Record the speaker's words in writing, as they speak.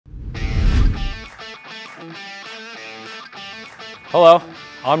Hello,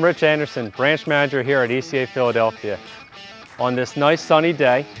 I'm Rich Anderson, branch manager here at ECA Philadelphia. On this nice sunny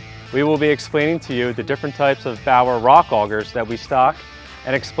day, we will be explaining to you the different types of Bauer rock augers that we stock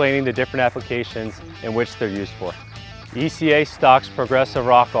and explaining the different applications in which they're used for. ECA stocks progressive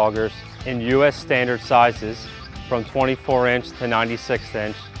rock augers in US standard sizes from 24-inch to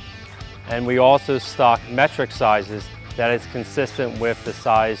 96-inch, and we also stock metric sizes that is consistent with the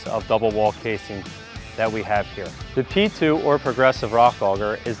size of double wall casing that we have here. The P2 or progressive rock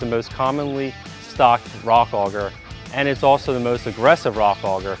auger is the most commonly stocked rock auger, and it's also the most aggressive rock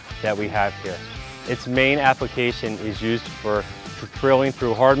auger that we have here. Its main application is used for drilling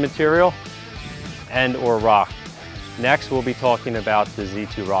through hard material and or rock. Next, we'll be talking about the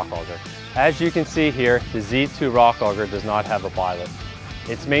Z2 rock auger. As you can see here, the Z2 rock auger does not have a billet.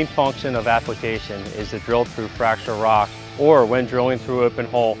 Its main function of application is to drill through fracture rock, or when drilling through open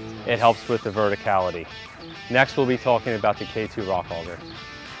hole, it helps with the verticality. Next, we'll be talking about the K2 rock auger.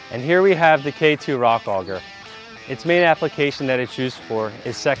 And here we have the K2 rock auger. Its main application that it's used for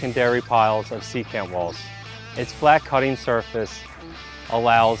is secondary piles of secant walls. Its flat cutting surface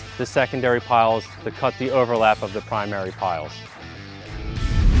allows the secondary piles to cut the overlap of the primary piles.